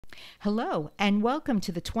Hello, and welcome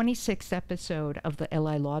to the 26th episode of the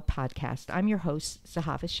LI Law Podcast. I'm your host,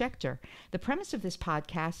 Zehava Schechter. The premise of this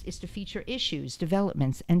podcast is to feature issues,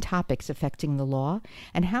 developments, and topics affecting the law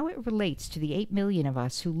and how it relates to the 8 million of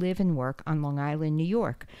us who live and work on Long Island, New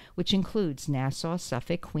York, which includes Nassau,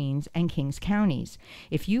 Suffolk, Queens, and Kings counties.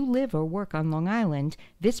 If you live or work on Long Island,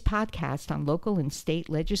 this podcast on local and state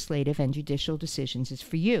legislative and judicial decisions is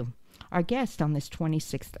for you. Our guest on this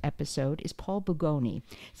 26th episode is Paul Bugoni,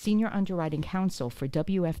 Senior Underwriting Counsel for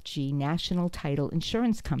WFG National Title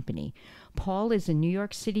Insurance Company. Paul is a New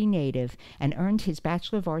York City native and earned his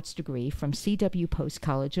Bachelor of Arts degree from C.W. Post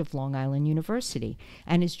College of Long Island University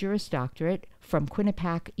and his Juris Doctorate from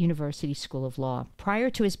Quinnipiac University School of Law. Prior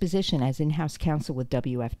to his position as in-house counsel with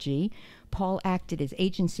WFG, Paul acted as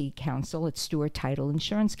agency counsel at Stewart Title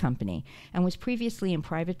Insurance Company and was previously in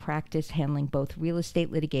private practice handling both real estate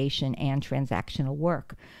litigation and transactional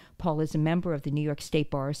work. Paul is a member of the New York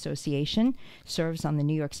State Bar Association, serves on the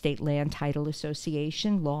New York State Land Title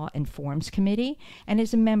Association Law and Forms Committee, and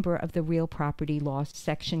is a member of the Real Property Law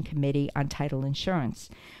Section Committee on Title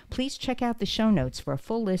Insurance. Please check out the show notes for a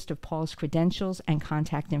full list of Paul's credentials and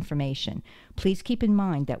contact information. Please keep in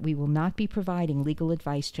mind that we will not be providing legal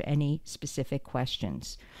advice to any specific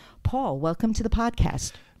questions. Paul, welcome to the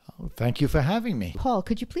podcast. Thank you for having me. Paul,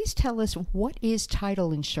 could you please tell us what is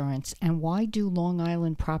title insurance and why do Long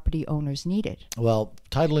Island property owners need it? Well,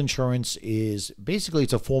 title insurance is basically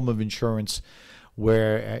it's a form of insurance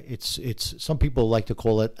where it's some people like to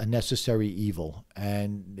call it a necessary evil,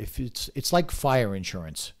 and if it's like fire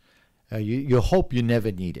insurance. You hope you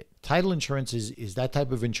never need it. Title insurance is that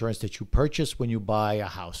type of insurance that you purchase when you buy a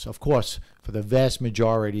house. Of course, for the vast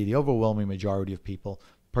majority, the overwhelming majority of people,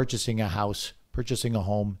 purchasing a house, purchasing a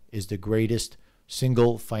home is the greatest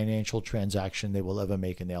single financial transaction they will ever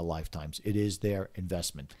make in their lifetimes. It is their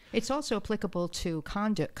investment. It's also applicable to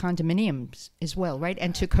condominiums as well, right?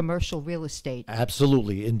 And to commercial real estate.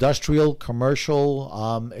 Absolutely. Industrial,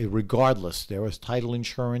 commercial, regardless. There is title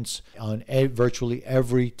insurance on virtually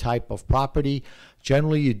every type of property.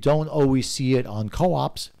 Generally, you don't always see it on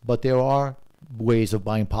co-ops, but there are ways of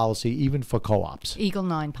buying policy, even for co-ops. Eagle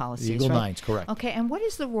 9 policies, Eagle right? 9's correct. Okay, and what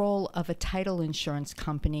is the role of a title insurance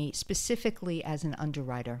company, specifically as an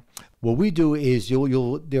underwriter? What we do is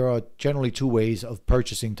there are generally two ways of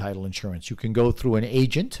purchasing title insurance. You can go through an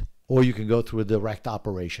agent or you can go through a direct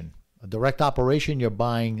operation. A direct operation, you're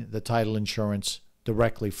buying the title insurance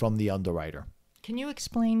directly from the underwriter. Can you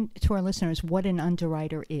explain to our listeners what an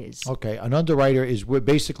underwriter is? Okay, an underwriter is we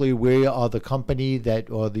are the company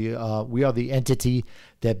we are the entity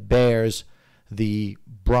that bears the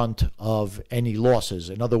brunt of any losses.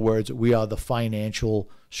 In other words, we are the financial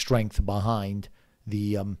strength behind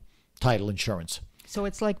the title insurance. So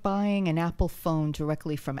it's like buying an Apple phone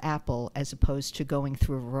directly from Apple as opposed to going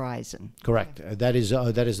through Verizon. Correct. That is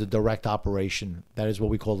a direct operation. That is what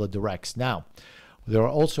we call the directs. Now, there are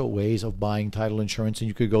also ways of buying title insurance, and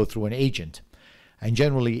you could go through an agent. And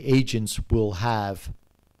generally, agents will have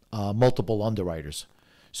multiple underwriters.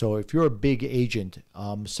 So if you're a big agent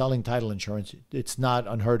selling title insurance, it's not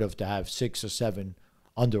unheard of to have 6 or 7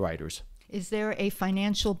 underwriters. Is there a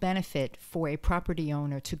financial benefit for a property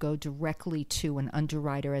owner to go directly to an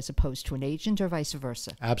underwriter as opposed to an agent, or vice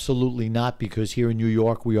versa? Absolutely not, because here in New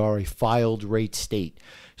York, we are a filed rate state.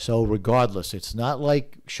 So regardless, it's not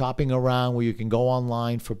like shopping around where you can go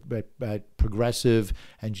online at Progressive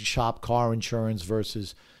and shop car insurance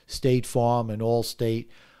versus State Farm and Allstate.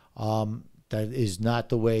 That is not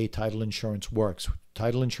the way title insurance works.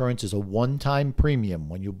 Title insurance is a one-time premium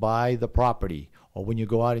when you buy the property or when you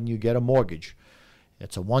go out and you get a mortgage.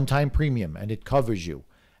 It's a one-time premium, and it covers you.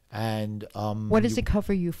 And what does it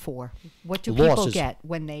cover you for? What do people get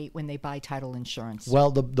when they buy title insurance?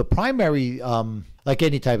 Well, the primary, like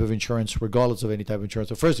any type of insurance, regardless of any type of insurance,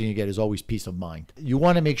 the first thing you get is always peace of mind. You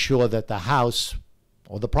want to make sure that the house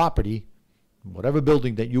or the property, whatever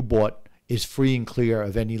building that you bought, is free and clear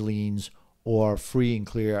of any liens or free and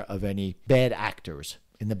clear of any bad actors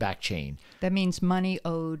in the back chain. That means money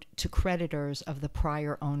owed to creditors of the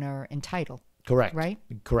prior owner in title. Correct. Right?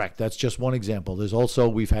 Correct. That's just one example. There's also,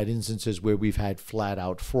 we've had instances where we've had flat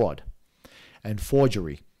out fraud and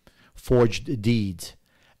forgery, forged deeds.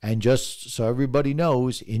 And just so everybody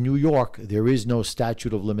knows, in New York, there is no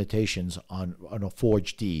statute of limitations on a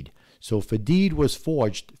forged deed. So if a deed was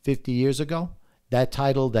forged 50 years ago, that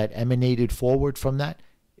title that emanated forward from that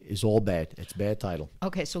is all bad. It's bad title.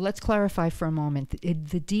 Okay, so let's clarify for a moment.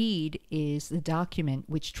 The deed is the document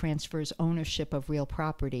which transfers ownership of real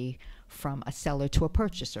property from a seller to a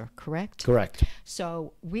purchaser, correct? Correct.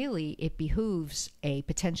 So really, it behooves a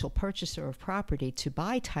potential purchaser of property to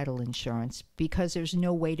buy title insurance because there's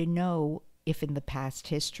no way to know if in the past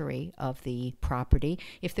history of the property,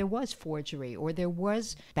 if there was forgery or there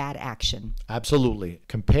was bad action. Absolutely.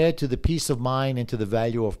 Compared to the peace of mind and to the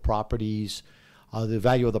value of properties,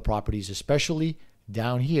 the properties, especially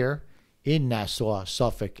down here in Nassau,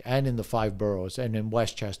 Suffolk, and in the 5 boroughs, and in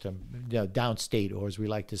Westchester, downstate, or as we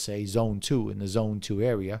like to say, Zone 2, in the Zone 2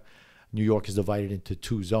 area. New York is divided into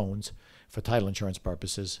 2 zones for title insurance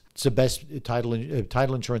purposes. It's the best title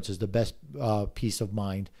insurance is the best peace of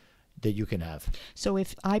mind that you can have. So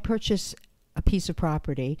if I purchase a piece of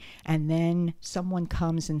property and then someone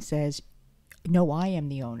comes and says, no, I am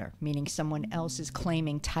the owner, meaning someone else is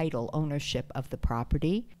claiming title ownership of the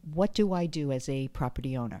property, what do I do as a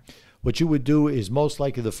property owner? What you would do is most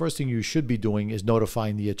likely the first thing you should be doing is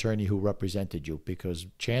notifying the attorney who represented you, because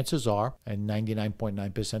chances are, and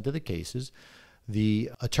 99.9% of the cases, the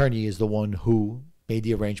attorney is the one who made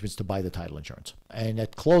the arrangements to buy the title insurance. And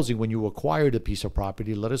at closing, when you acquired a piece of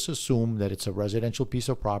property, let us assume that it's a residential piece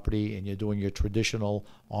of property and you're doing your traditional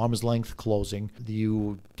arm's length closing.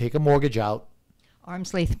 You take a mortgage out.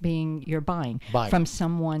 Arm's length being you're buying from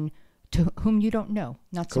someone to whom you don't know,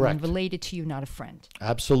 not someone related to you, not a friend.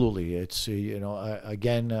 Absolutely. It's,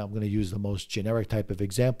 again, I'm going to use the most generic type of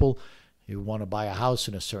example. You want to buy a house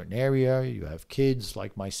in a certain area. You have kids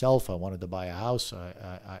like myself. I wanted to buy a house.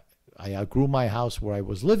 I outgrew my house where I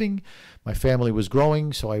was living. My family was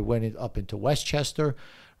growing, so I went up into Westchester,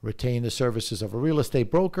 retained the services of a real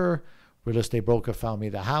estate broker. Real estate broker found me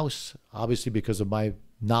the house. Obviously, because of my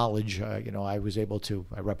knowledge, I was able to,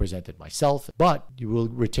 I represented myself. But you will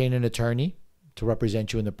retain an attorney to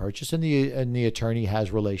represent you in the purchase, and the attorney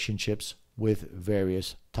has relationships with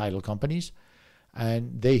various title companies,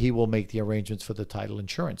 and he will make the arrangements for the title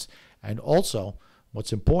insurance. And also,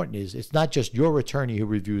 what's important is it's not just your attorney who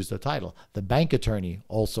reviews the title. The bank attorney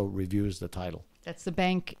also reviews the title. That's the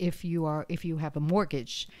bank if you have a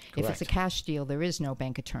mortgage. Correct. If it's a cash deal, there is no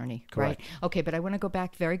bank attorney, Correct. right? Okay, but I want to go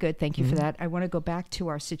back. Very good. Thank you for that. I want to go back to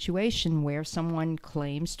our situation where someone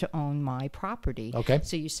claims to own my property. Okay.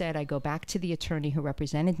 So you said I go back to the attorney who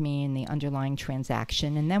represented me in the underlying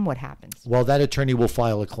transaction, and then what happens? Well, that attorney will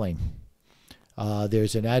file a claim.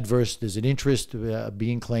 There's an interest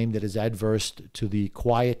being claimed that is adverse to the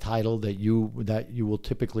quiet title that you will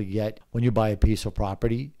typically get when you buy a piece of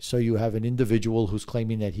property. So you have an individual who's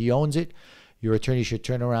claiming that he owns it. Your attorney should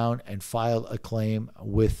turn around and file a claim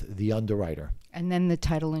with the underwriter. And then the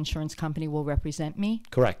title insurance company will represent me?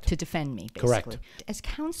 Correct. To defend me, basically. Correct. As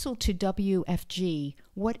counsel to WFG,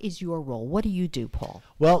 what is your role? What do you do, Paul?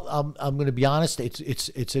 Well, I'm going to be honest.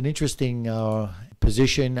 It's an interesting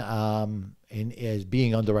position as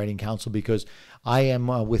being underwriting counsel, because I am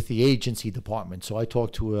with the agency department. So I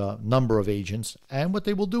talk to a number of agents, and what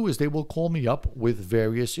they will do is they will call me up with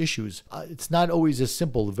various issues. It's not always as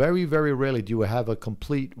simple. Very, very rarely do you have a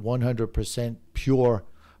complete 100% pure,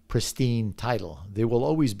 pristine title. There will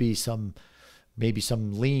always be maybe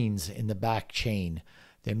some liens in the back chain.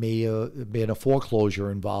 There may have been a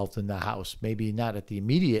foreclosure involved in the house. Maybe not at the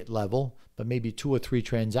immediate level, but maybe 2 or 3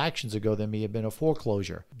 transactions ago, there may have been a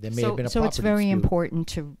foreclosure. There may have been a property So it's very dispute. important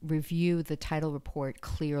to review the title report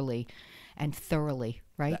clearly and thoroughly,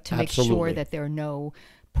 right? To make Absolutely. sure that there are no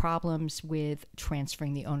problems with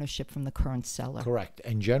transferring the ownership from the current seller. Correct.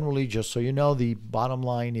 And generally, just so you know, the bottom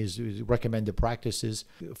line is recommended practice is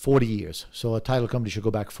 40 years. So a title company should go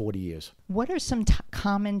back 40 years. What are some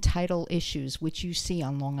common title issues which you see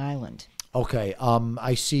on Long Island? Okay.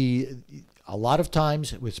 I see a lot of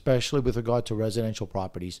times, especially with regard to residential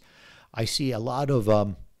properties, I see a lot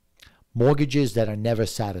of mortgages that are never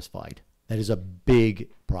satisfied. That is a big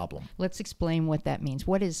problem. Let's explain what that means.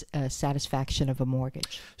 What is satisfaction of a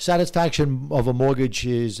mortgage? Satisfaction of a mortgage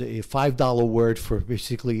is a $5 word for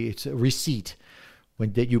basically it's a receipt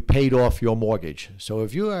that you paid off your mortgage. So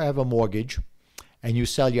if you have a mortgage and you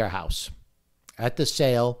sell your house, at the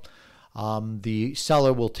sale, the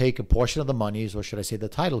seller will take a portion of the monies, or should I say the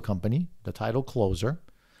title company, the title closer,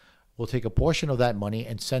 will take a portion of that money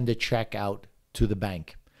and send a check out to the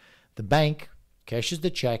bank. The bank cashes the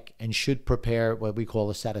check and should prepare what we call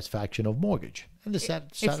a satisfaction of mortgage. And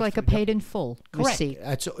It's like a paid in full receipt.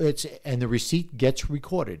 And the receipt gets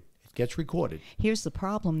recorded. gets recorded. Here's the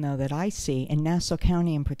problem, though, that I see. In Nassau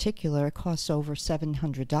County in particular, it costs over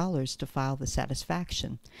 $700 to file the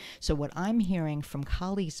satisfaction. So what I'm hearing from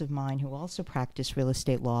colleagues of mine who also practice real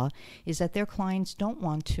estate law is that their clients don't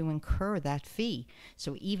want to incur that fee.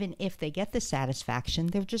 So even if they get the satisfaction,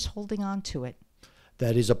 they're just holding on to it.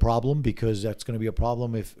 That is a problem, because that's going to be a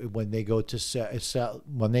problem if when they go to sell,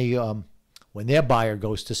 when their buyer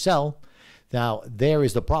goes to sell. Now, there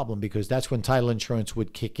is the problem, because that's when title insurance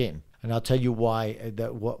would kick in. And I'll tell you why,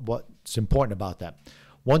 what's important about that.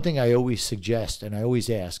 One thing I always suggest and I always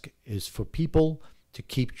ask is for people to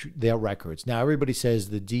keep their records. Now, everybody says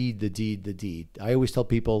the deed, the deed, the deed. I always tell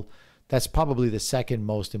people that's probably the second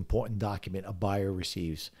most important document a buyer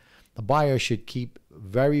receives. The buyer should keep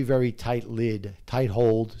very, very tight lid, tight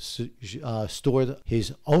hold, store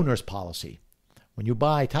his owner's policy. When you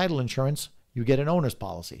buy title insurance, you get an owner's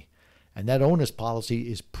policy. And that owner's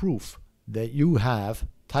policy is proof that you have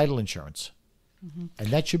title insurance. Mm-hmm. And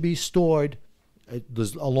that should be stored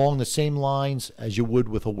along the same lines as you would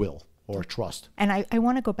with a will or a trust. And I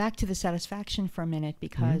want to go back to the satisfaction for a minute,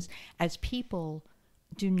 because as people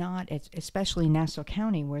do not, especially in Nassau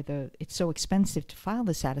County where it's so expensive to file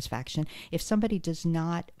the satisfaction, if somebody does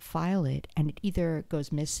not file it and it either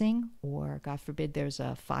goes missing or, God forbid, there's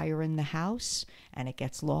a fire in the house and it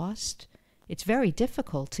gets lost, it's very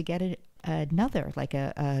difficult to get another, like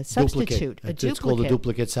a substitute, duplicate. It's called a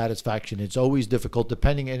duplicate satisfaction. It's always difficult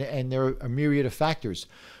depending, and there are a myriad of factors.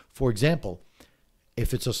 For example,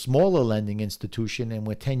 if it's a smaller lending institution and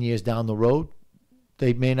we're 10 years down the road,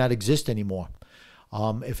 they may not exist anymore.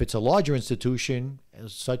 If it's a larger institution,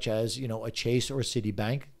 such as a Chase or a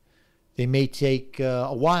Citibank, they may take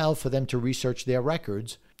a while for them to research their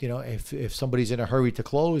records. If somebody's in a hurry to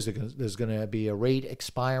close, there's going to be a rate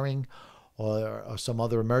expiring, or some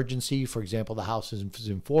other emergency. For example, the house is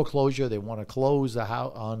in foreclosure. They want to close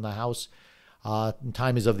on the house.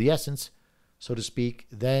 Time is of the essence, so to speak.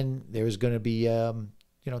 Then there's going to be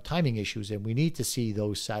timing issues, and we need to see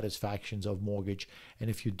those satisfactions of mortgage. And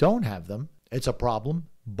if you don't have them, it's a problem,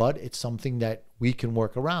 but it's something that we can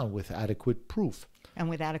work around with adequate proof. And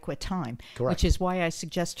with adequate time. Correct. Which is why I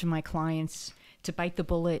suggest to my clients to bite the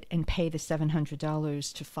bullet and pay the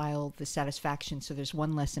 $700 to file the satisfaction, so there's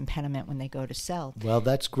one less impediment when they go to sell. Well,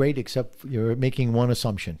 that's great, except you're making one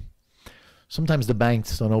assumption. Sometimes the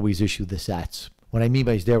banks don't always issue the SATs. What I mean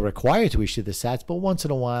by is they're required to issue the SATs, but once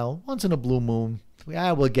in a while, once in a blue moon,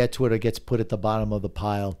 we'll get to it, or it gets put at the bottom of the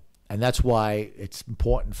pile. And that's why it's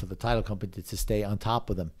important for the title company to stay on top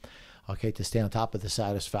of them. Okay, to stay on top of the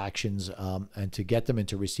satisfactions and to get them and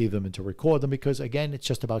to receive them and to record them, because, again, it's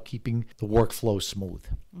just about keeping the workflow smooth.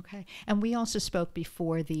 Okay. And we also spoke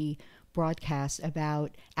before the broadcast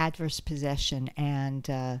about adverse possession and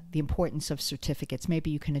the importance of certificates. Maybe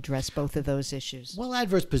you can address both of those issues. Well,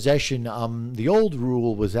 adverse possession, the old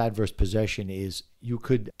rule was adverse possession is you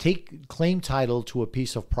could claim title to a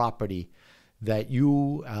piece of property that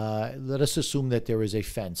you, let us assume that there is a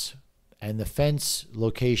fence, and the fence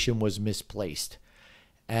location was misplaced,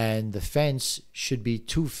 and the fence should be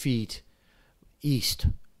 2 feet east,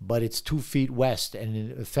 but it's 2 feet west,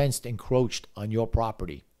 and the fence encroached on your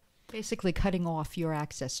property. Basically cutting off your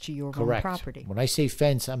access to your own property. When I say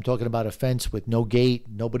fence, I'm talking about a fence with no gate,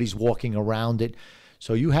 nobody's walking around it.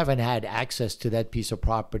 So you haven't had access to that piece of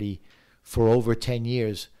property for over 10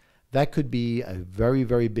 years. That could be a very,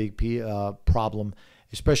 very big problem,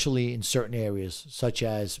 especially in certain areas, such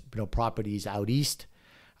as properties out east,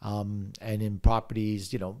 and in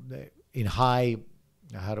properties in high,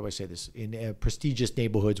 how do I say this, in prestigious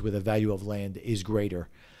neighborhoods where the value of land is greater.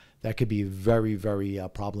 That could be very, very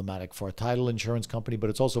problematic for a title insurance company, but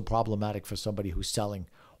it's also problematic for somebody who's selling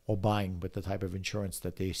or buying with the type of insurance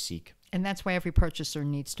that they seek. And that's why every purchaser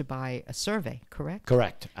needs to buy a survey, correct?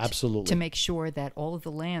 Correct, absolutely. To make sure that all of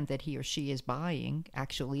the land that he or she is buying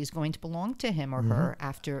actually is going to belong to him or her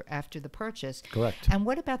after the purchase. Correct. And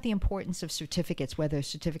what about the importance of certificates, whether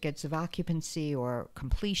certificates of occupancy or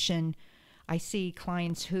completion? I see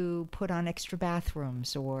clients who put on extra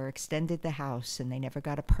bathrooms or extended the house and they never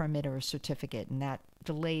got a permit or a certificate, and that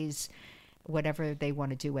delays whatever they want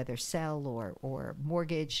to do, whether sell or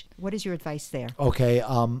mortgage. What is your advice there? Okay,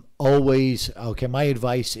 my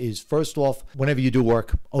advice is, first off, whenever you do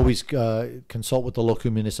work, always consult with the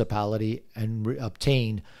local municipality and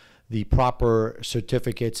obtain the proper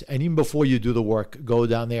certificates. And even before you do the work, go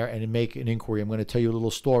down there and make an inquiry. I'm going to tell you a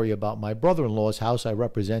little story about my brother-in-law's house. I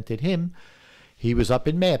represented him. He was up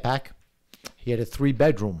in Mayapack. He had a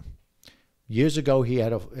 3-bedroom. Years ago, he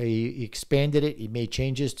expanded it. He made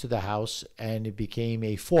changes to the house, and it became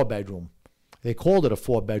a 4-bedroom. They called it a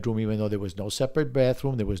 4-bedroom, even though there was no separate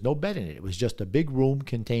bathroom. There was no bed in it. It was just a big room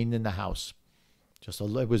contained in the house.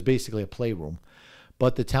 It was basically a playroom.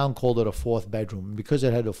 But the town called it a 4th bedroom. And because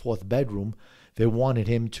it had a 4th bedroom, they wanted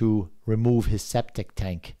him to remove his septic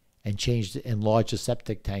tank and enlarge the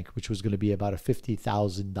septic tank, which was going to be about a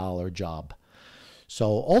 $50,000 job. So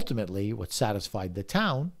ultimately, what satisfied the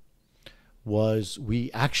town was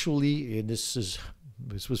we actually, and this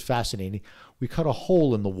was fascinating, we cut a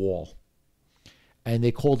hole in the wall, and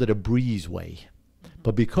they called it a breezeway.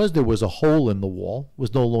 But because there was a hole in the wall, it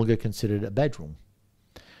was no longer considered a bedroom.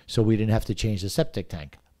 So we didn't have to change the septic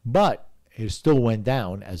tank. But it still went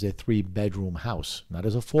down as a 3-bedroom house, not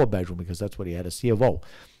as a 4-bedroom, because that's what he had a C of O.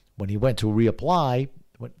 When he went to reapply,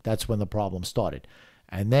 that's when the problem started.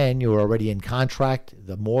 And then you were already in contract.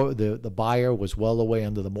 The buyer was well away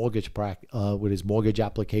under the mortgage with his mortgage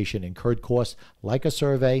application, incurred costs like a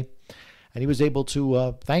survey, and he was able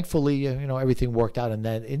to. Thankfully, everything worked out in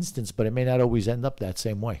that instance, but it may not always end up that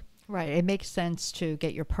same way. Right. It makes sense to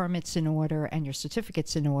get your permits in order and your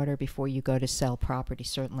certificates in order before you go to sell property,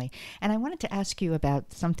 certainly. And I wanted to ask you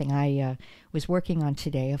about something I was working on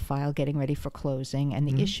today, a file getting ready for closing, and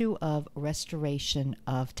the issue of restoration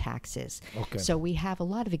of taxes. Okay. So we have a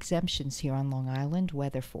lot of exemptions here on Long Island,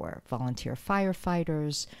 whether for volunteer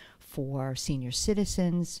firefighters, for senior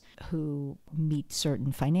citizens who meet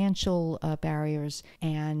certain financial barriers,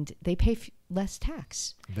 and they pay less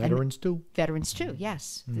tax. Veterans too. Veterans too,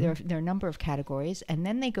 yes. There are a number of categories, and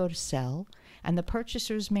then they go to sell, and the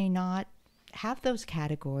purchasers may not have those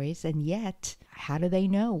categories, and yet how do they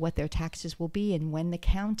know what their taxes will be and when the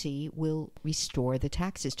county will restore the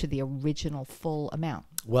taxes to the original full amount?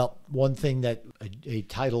 Well, one thing that a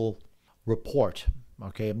title report,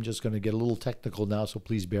 okay, I'm just going to get a little technical now, so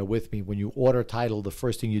please bear with me. When you order title, the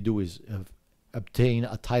first thing you do is obtain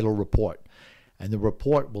a title report. And the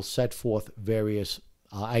report will set forth various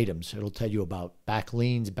items. It'll tell you about back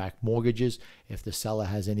liens, back mortgages, if the seller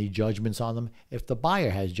has any judgments on them, if the buyer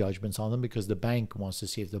has judgments on them, because the bank wants to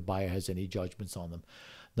see if the buyer has any judgments on them.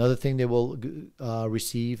 Another thing they will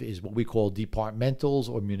receive is what we call departmentals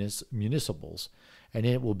or municipals. And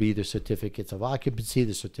it will be the certificates of occupancy,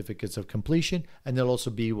 the certificates of completion, and there'll also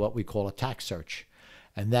be what we call a tax search.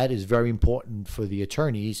 And that is very important for the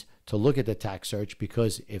attorneys to look at the tax search,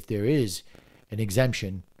 because if there is an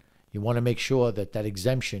exemption, you want to make sure that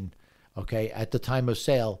exemption, okay, at the time of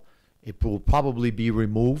sale, it will probably be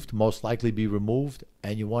removed, most likely be removed,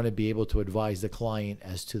 and you want to be able to advise the client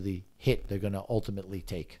as to the hit they're going to ultimately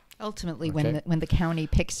take. Ultimately, Okay. when the county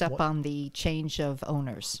picks up on the change of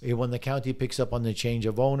owners. When the county picks up on the change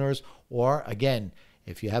of owners, or again,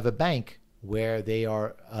 if you have a bank where they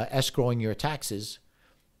are escrowing your taxes,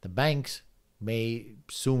 the banks may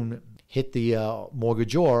soon hit the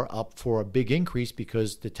mortgagor up for a big increase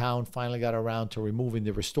because the town finally got around to removing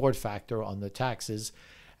the restored factor on the taxes,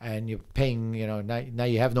 and you're paying, now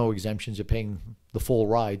you have no exemptions, you're paying the full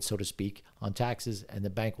ride, so to speak, on taxes, and the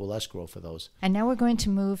bank will escrow for those. And now we're going to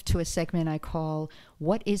move to a segment I call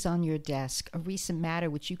What is on Your Desk, a recent matter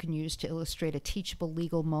which you can use to illustrate a teachable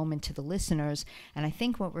legal moment to the listeners. And I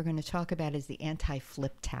think what we're going to talk about is the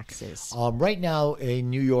anti-flip taxes. Right now in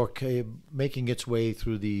New York, making its way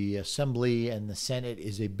through the Assembly and the Senate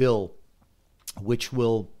is a bill which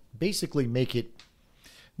will basically make it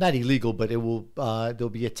not illegal, but it will there'll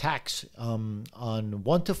be a tax on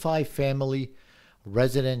 1 to 5 family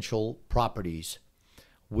residential properties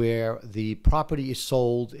where the property is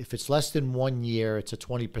sold. If it's less than 1 year, it's a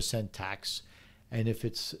 20% tax. And if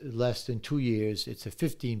it's less than 2 years, it's a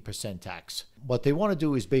 15% tax. What they want to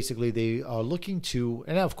do is basically they are looking to,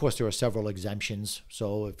 and of course there are several exemptions.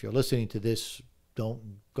 So if you're listening to this,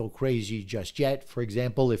 don't go crazy just yet. For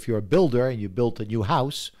example, if you're a builder and you built a new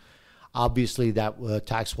house, obviously that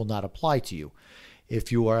tax will not apply to you.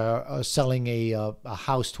 If you are selling a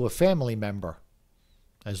house to a family member,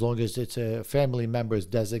 as long as it's a family member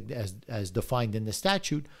as defined in the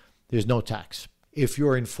statute, there's no tax. If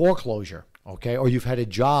you're in foreclosure, okay, or you've had a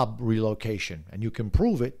job relocation and you can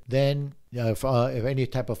prove it, then if any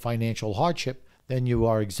type of financial hardship, then you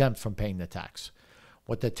are exempt from paying the tax.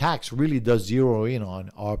 What the tax really does zero in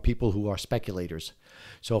on are people who are speculators.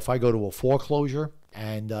 So if I go to a foreclosure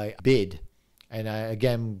and I bid, and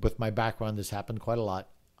again, with my background, this happened quite a lot.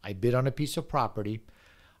 I bid on a piece of property.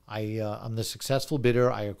 I'm the successful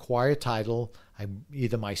bidder. I acquire title. I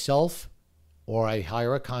either myself or I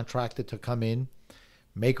hire a contractor to come in,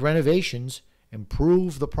 make renovations,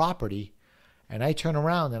 improve the property, and I turn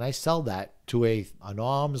around and I sell that to an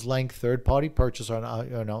arm's length third-party purchaser,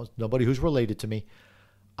 nobody who's related to me.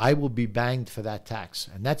 I will be banged for that tax,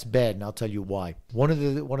 and that's bad, and I'll tell you why. One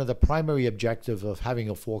of the primary objectives of having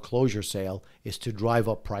a foreclosure sale is to drive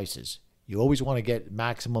up prices. You always want to get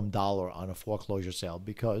maximum dollar on a foreclosure sale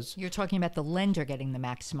because... You're talking about the lender getting the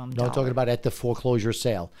maximum No, dollar. I'm talking about at the foreclosure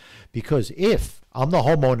sale. Because if I'm the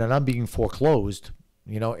homeowner and I'm being foreclosed,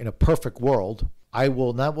 in a perfect world, I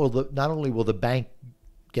will not only will the bank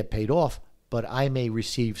get paid off, but I may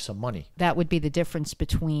receive some money. That would be the difference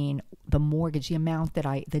between the mortgage, the amount the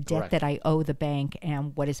debt Correct. that I owe the bank,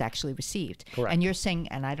 and what is actually received. Correct. And you're saying,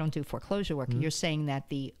 and I don't do foreclosure work, you're saying that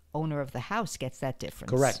the owner of the house gets that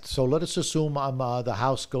difference. Correct. So let us assume the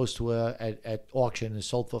house goes to at auction and is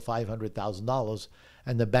sold for $500,000,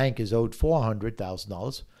 and the bank is owed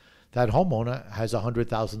 $400,000. That homeowner has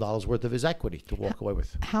 $100,000 worth of his equity to walk away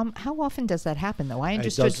with. How often does that happen, though? I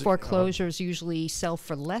understood does, foreclosures usually sell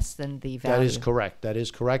for less than the value. That is correct. That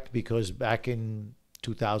is correct because back in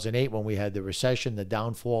 2008, when we had the recession, the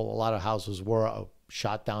downfall, a lot of houses were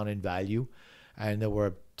shot down in value, and there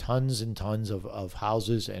were tons and tons of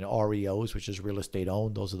houses and REOs, which is real estate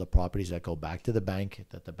owned. Those are the properties that go back to the bank,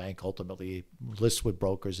 that the bank ultimately lists with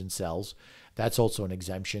brokers and sells. That's also an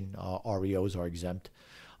exemption. REOs are exempt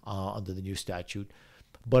under the new statute.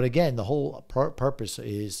 But again, the whole purpose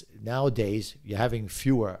is nowadays you're having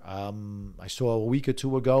fewer. I saw a week or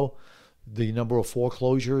two ago the number of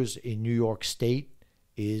foreclosures in New York State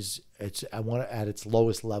is at its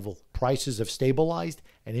lowest level. Prices have stabilized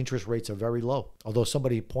and interest rates are very low. Although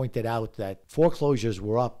somebody pointed out that foreclosures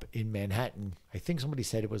were up in Manhattan. I think somebody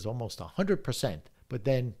said it was almost 100%. But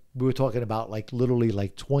then we were talking about literally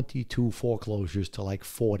 22 foreclosures to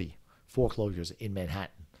 40 foreclosures in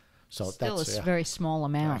Manhattan. So Still that's a very small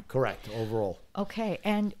amount. Correct, overall. Okay,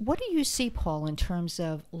 and what do you see, Paul, in terms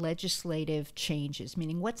of legislative changes?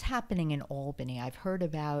 Meaning, what's happening in Albany? I've heard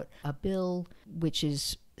about a bill which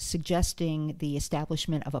is suggesting the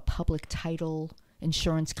establishment of a public title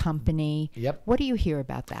insurance company. Yep. What do you hear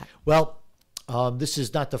about that? Well, this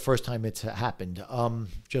is not the first time it's happened.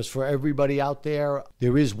 Just for everybody out there,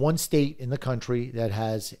 there is one state in the country that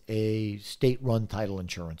has a state-run title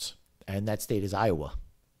insurance, and that state is Iowa.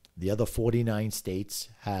 The other 49 states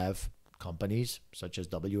have companies such as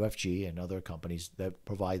WFG and other companies that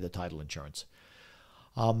provide the title insurance.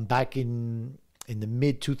 Back in the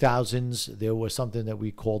mid-2000s, there was something that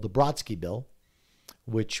we called the Brodsky Bill,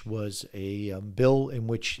 which was a bill in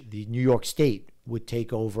which the New York State would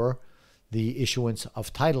take over the issuance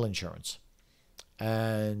of title insurance.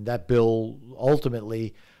 And that bill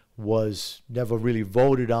ultimately was never really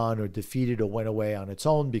voted on or defeated or went away on its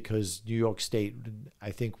own because New York State,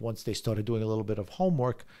 I think once they started doing a little bit of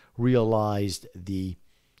homework, realized the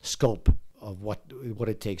scope of what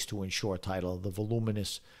it takes to insure title, the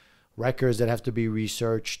voluminous records that have to be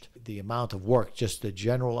researched, the amount of work, just the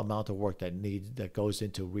general amount of work that goes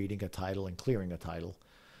into reading a title and clearing a title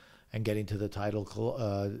and getting to the title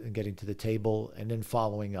and getting to the table and then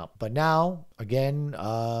following up. But now, again,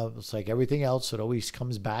 it's like everything else. It always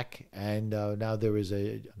comes back. And now there is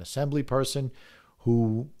an assembly person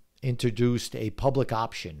who introduced a public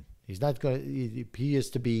option. He's not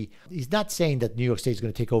saying that New York State is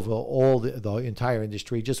going to take over all the entire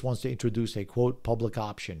industry. He just wants to introduce a, quote, public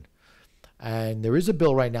option. And there is a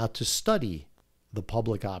bill right now to study the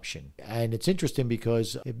public option. And it's interesting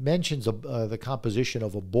because it mentions the composition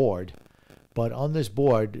of a board, but on this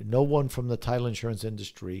board, no one from the title insurance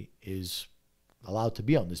industry is allowed to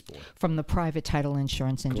be on this board. From the private title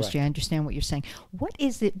insurance industry. Correct. I understand what you're saying. What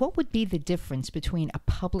is it? What would be the difference between a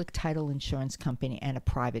public title insurance company and a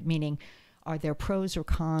private? Meaning, are there pros or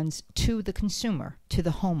cons to the consumer, to the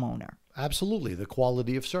homeowner? Absolutely, the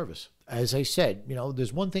quality of service. As I said,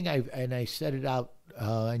 there's one thing I said it out,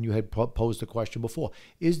 and you had posed a question before.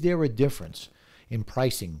 Is there a difference in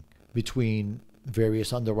pricing between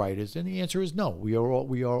various underwriters? And the answer is no. We are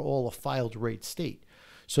all a filed rate state.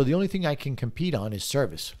 So the only thing I can compete on is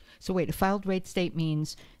service. So wait, a filed rate state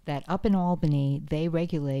means that up in Albany, they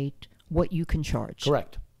regulate what you can charge.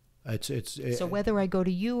 Correct. So whether I go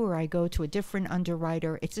to you or I go to a different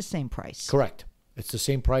underwriter, it's the same price. Correct. It's the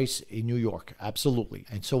same price in New York. Absolutely.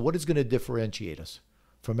 And so what is going to differentiate us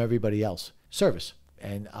from everybody else? Service.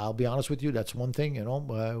 And I'll be honest with you, that's one thing.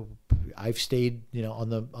 I've stayed,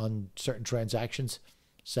 on certain transactions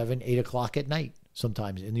 7, 8 o'clock at night,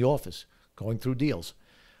 sometimes in the office, going through deals.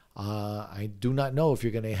 I do not know if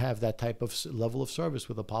you're going to have that type of level of service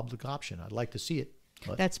with a public option. I'd like to see it.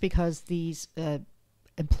 But that's because these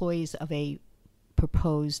employees of a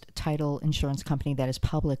proposed title insurance company that is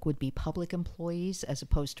public would be public employees as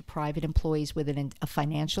opposed to private employees with a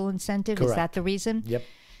financial incentive. Correct. Is that the reason? Yep.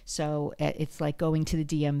 So it's like going to the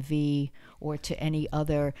DMV or to any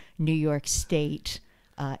other New York State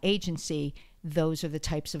agency, those are the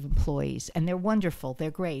types of employees, and they're wonderful,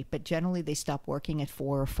 they're great, but generally they stop working at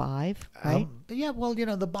 4 or 5, right? Yeah, well,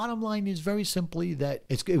 the bottom line is very simply that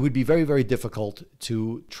it would be very, very difficult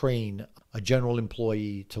to train a general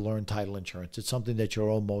employee to learn title insurance. It's something that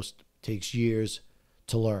almost takes years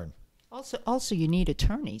to learn. Also, you need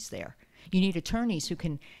attorneys there. You need attorneys who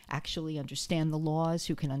can actually understand the laws,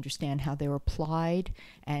 who can understand how they're applied,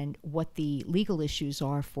 and what the legal issues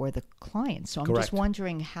are for the client. So I'm Correct. just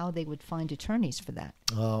wondering how they would find attorneys for that.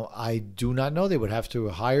 I do not know. They would have to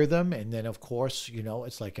hire them. And then, of course,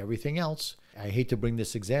 it's like everything else. I hate to bring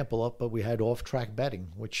this example up, but we had off-track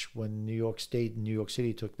betting, which when New York State and New York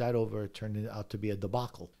City took that over, it turned out to be a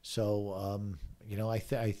debacle. So,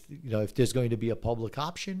 if there's going to be a public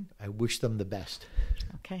option, I wish them the best.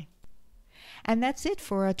 Okay. And that's it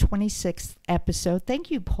for our 26th episode.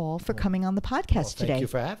 Thank you, Paul, for coming on the podcast today. Thank you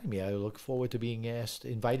for having me. I look forward to being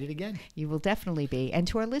invited again. You will definitely be. And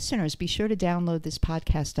to our listeners, be sure to download this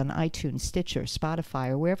podcast on iTunes, Stitcher, Spotify,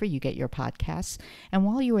 or wherever you get your podcasts. And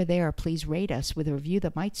while you are there, please rate us with a review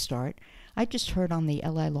that might start. I just heard on the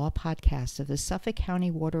LI Law podcast that the Suffolk County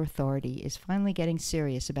Water Authority is finally getting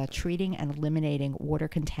serious about treating and eliminating water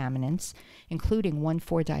contaminants, including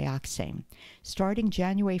 1,4-dioxane. Starting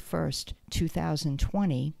January 1st,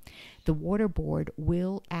 2020, the Water Board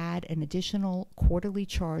will add an additional quarterly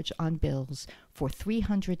charge on bills for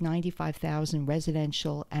 395,000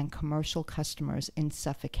 residential and commercial customers in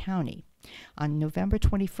Suffolk County. On November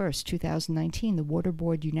 21st, 2019, the Water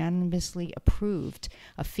Board unanimously approved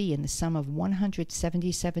a fee in the sum of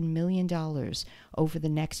 $177 million over the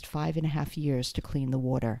next 5.5 years to clean the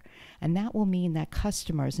water. And that will mean that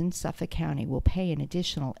customers in Suffolk County will pay an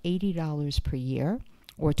additional $80 per year,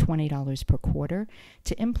 or $20 per quarter,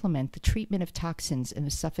 to implement the treatment of toxins in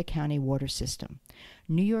the Suffolk County water system.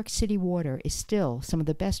 New York City water is still some of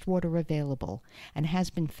the best water available and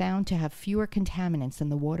has been found to have fewer contaminants than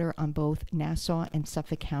the water on both Nassau and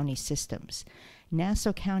Suffolk County systems.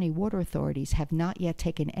 Nassau County water authorities have not yet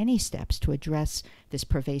taken any steps to address this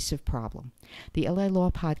pervasive problem. The LI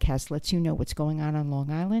Law podcast lets you know what's going on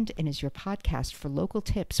Long Island and is your podcast for local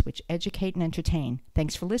tips which educate and entertain.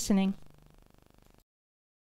 Thanks for listening.